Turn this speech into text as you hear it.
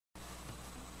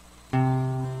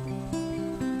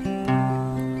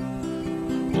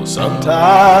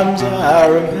Sometimes I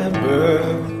remember,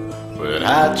 but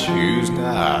I choose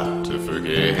not to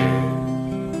forget.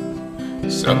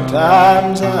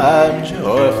 Sometimes I'm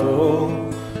joyful,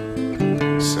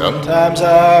 sometimes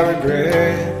I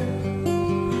regret.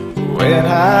 When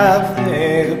I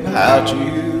think about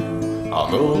you on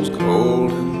those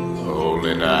cold and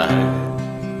lonely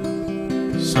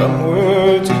nights, some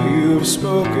words you've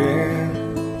spoken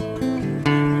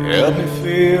help me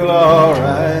feel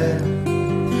alright.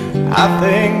 I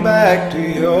think back to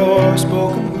your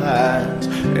spoken lines,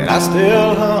 and I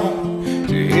still long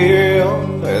to hear your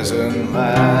pleasant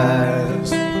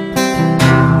lies.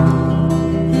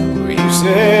 Well, you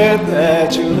said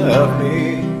that you love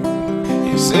me,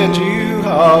 you said you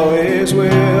always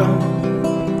will,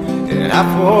 and I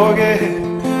forget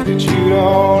that you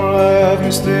don't love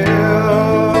me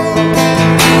still.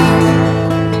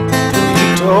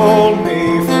 You told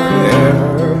me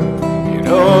forever, you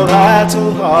know that's a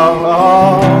long,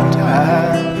 long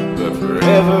time, but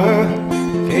forever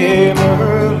came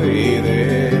early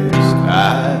this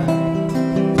time.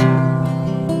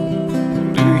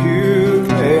 Do you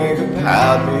think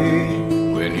about me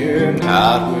when you're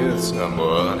not with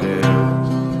someone else?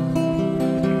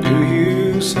 Do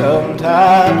you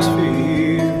sometimes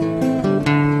feel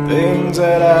things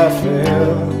that I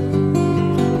felt?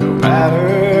 No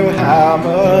matter how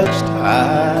much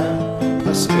time,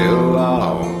 I still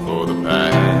long for the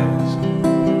past,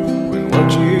 when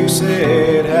what you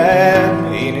said had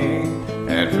meaning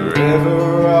and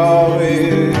forever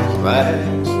always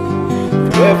lasts.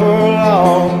 Forever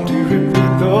long to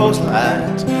repeat those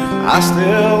lines, I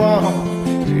still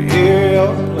want to hear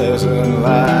your pleasant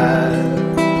lies.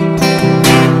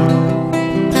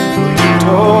 You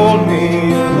told me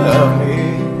you love me,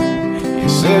 you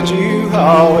said you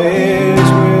always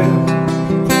will,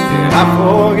 and I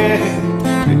forget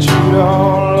that you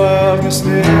don't love me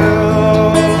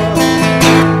still.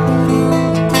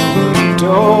 You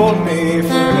told me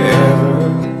forever,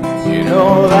 you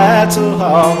know that's a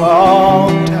long,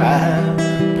 long time.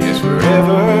 Guess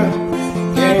forever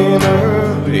came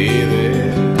early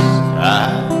this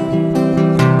time.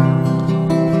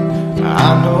 I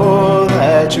know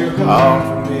that you're wrong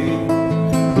for me,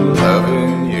 but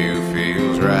loving you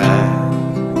feels right.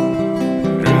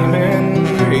 Dreaming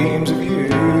dreams of you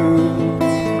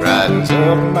brightens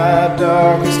up my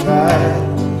darkest night.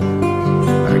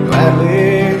 I'd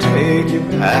gladly take you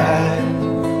back,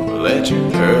 let you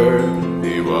hurt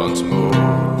me once more.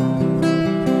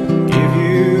 Give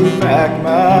you back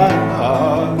my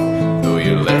heart, though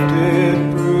you left it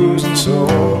bruised and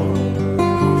sore.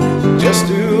 Just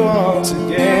to once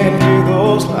again hear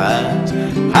those lines,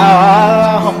 how I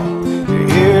long to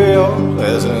hear your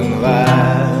pleasant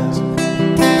lies.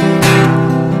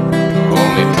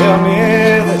 Only tell me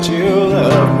that you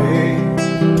love me,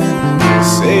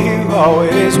 say you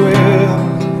always will,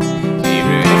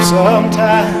 even if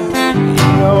sometimes you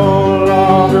no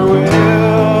longer will.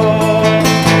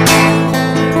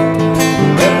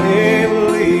 Let me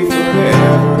believe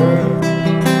forever,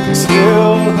 it's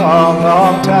still a long,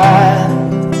 long time.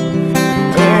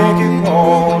 Think it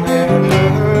won't end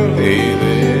early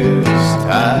this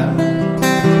time.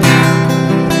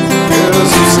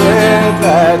 'Cause you said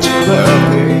that you love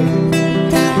me,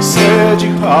 you said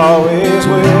you always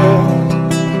will,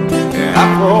 and I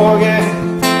forget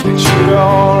that you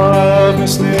don't love me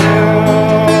still.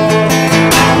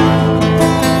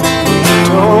 You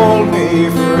told me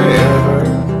forever,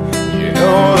 you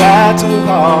know that's a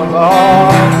long, long